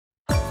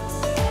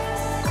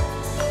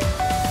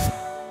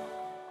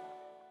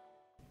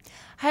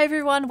Hi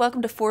everyone,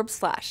 welcome to Forbes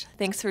Flash.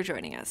 Thanks for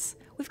joining us.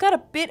 We've got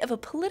a bit of a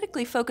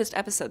politically focused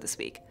episode this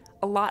week.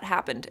 A lot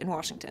happened in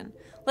Washington.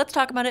 Let's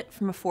talk about it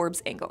from a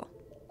Forbes angle.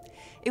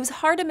 It was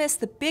hard to miss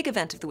the big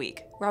event of the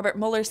week, Robert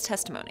Mueller's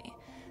testimony.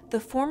 The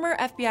former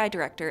FBI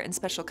director and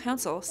special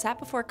counsel sat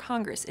before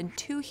Congress in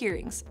 2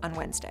 hearings on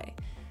Wednesday.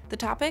 The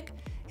topic?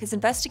 His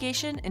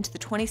investigation into the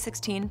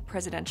 2016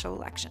 presidential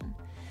election.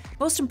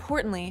 Most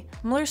importantly,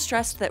 Mueller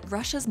stressed that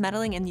Russia's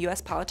meddling in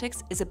U.S.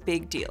 politics is a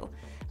big deal.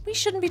 We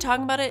shouldn't be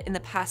talking about it in the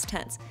past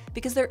tense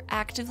because they're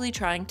actively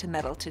trying to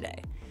meddle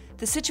today.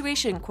 The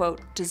situation, quote,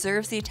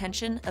 deserves the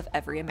attention of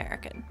every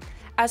American.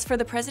 As for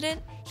the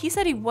president, he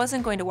said he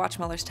wasn't going to watch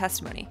Mueller's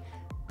testimony,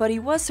 but he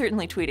was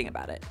certainly tweeting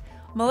about it.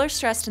 Mueller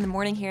stressed in the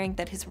morning hearing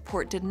that his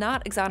report did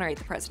not exonerate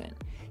the president.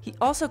 He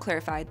also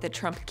clarified that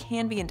Trump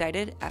can be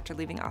indicted after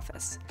leaving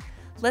office.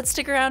 Let's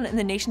stick around in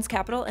the nation's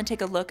capital and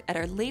take a look at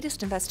our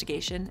latest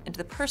investigation into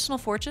the personal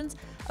fortunes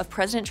of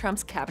President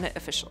Trump's cabinet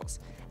officials.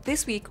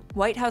 This week,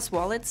 White House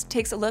Wallets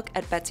takes a look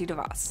at Betsy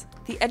Devos.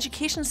 The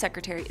Education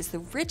Secretary is the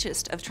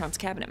richest of Trump's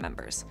cabinet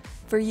members.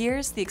 For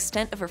years, the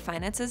extent of her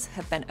finances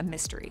have been a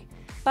mystery.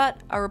 But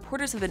our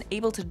reporters have been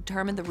able to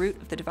determine the root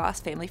of the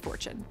Devos family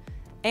fortune,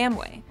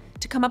 Amway,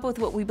 to come up with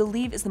what we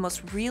believe is the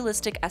most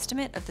realistic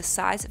estimate of the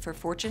size of her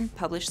fortune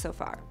published so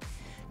far.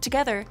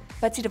 Together,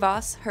 Betsy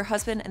Devos, her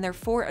husband, and their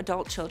 4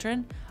 adult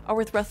children are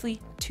worth roughly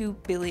 $2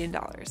 billion.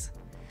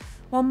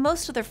 While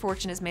most of their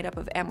fortune is made up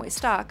of Amway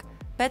stock,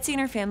 Betsy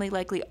and her family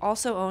likely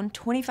also own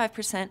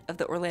 25% of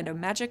the Orlando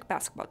Magic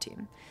basketball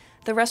team.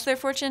 The rest of their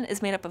fortune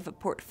is made up of a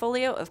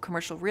portfolio of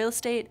commercial real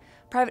estate,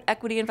 private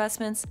equity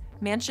investments,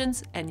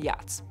 mansions, and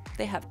yachts.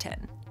 They have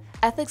 10.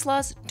 Ethics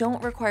laws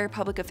don't require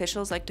public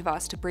officials like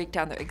Devos to break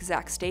down their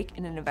exact stake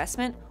in an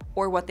investment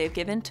or what they've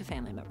given to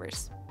family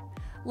members.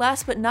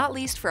 Last but not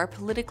least for our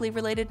politically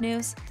related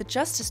news, the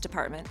Justice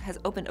Department has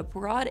opened a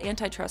broad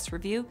antitrust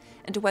review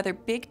into whether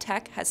big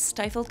tech has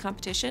stifled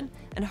competition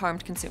and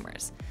harmed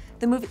consumers.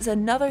 The move is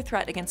another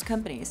threat against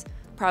companies,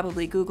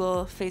 probably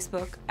Google,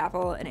 Facebook,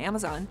 Apple, and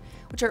Amazon,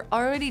 which are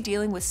already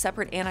dealing with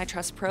separate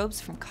antitrust probes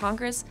from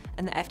Congress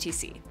and the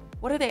FTC.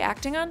 What are they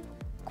acting on?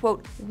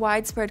 Quote,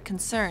 widespread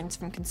concerns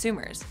from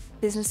consumers,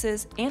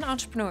 businesses, and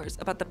entrepreneurs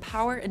about the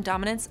power and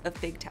dominance of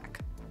big tech.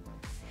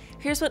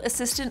 Here's what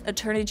Assistant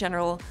Attorney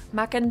General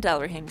Makan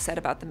Delrahim said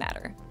about the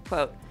matter.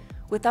 Quote,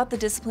 without the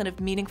discipline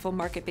of meaningful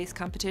market-based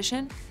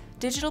competition,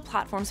 digital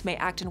platforms may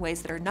act in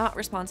ways that are not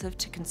responsive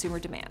to consumer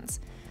demands.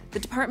 The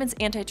department's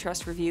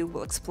antitrust review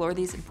will explore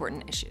these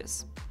important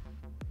issues.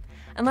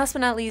 And last but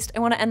not least, I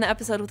want to end the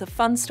episode with a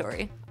fun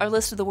story. Our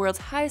list of the world's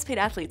highest paid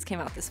athletes came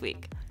out this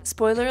week.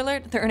 Spoiler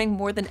alert, they're earning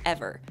more than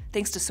ever,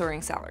 thanks to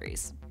soaring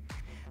salaries.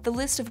 The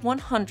list of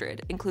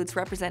 100 includes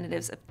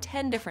representatives of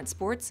 10 different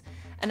sports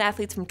and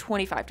athletes from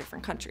 25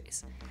 different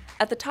countries.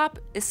 At the top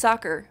is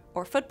soccer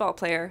or football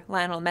player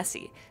Lionel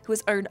Messi, who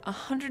has earned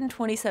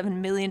 $127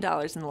 million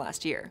in the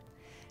last year.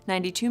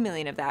 $92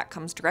 million of that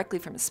comes directly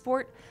from his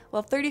sport,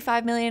 while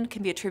 $35 million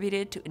can be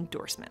attributed to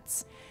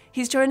endorsements.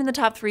 He's joined in the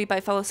top 3 by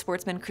fellow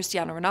sportsmen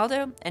Cristiano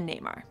Ronaldo and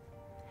Neymar.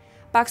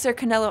 Boxer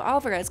Canelo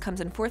Alvarez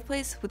comes in 4th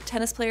place, with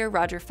tennis player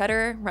Roger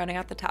Federer rounding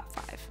out the top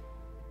 5.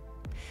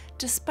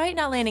 Despite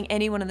not landing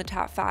anyone in the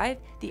top 5,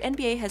 the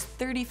NBA has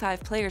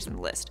 35 players on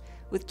the list,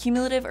 with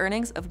cumulative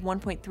earnings of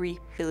 $1.3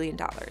 billion.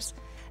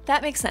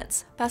 That makes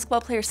sense.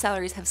 Basketball players'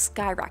 salaries have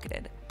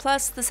skyrocketed.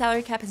 Plus, the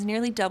salary cap has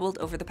nearly doubled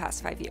over the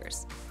past 5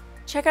 years.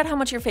 Check out how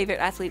much your favorite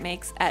athlete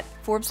makes at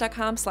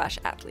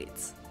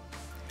Forbes.com/athletes.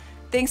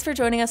 Thanks for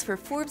joining us for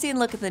Forbesian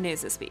Look at the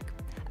News this week.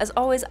 As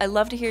always, I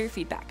love to hear your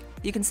feedback.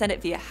 You can send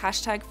it via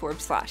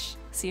 #ForbesFlash.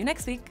 See you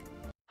next week.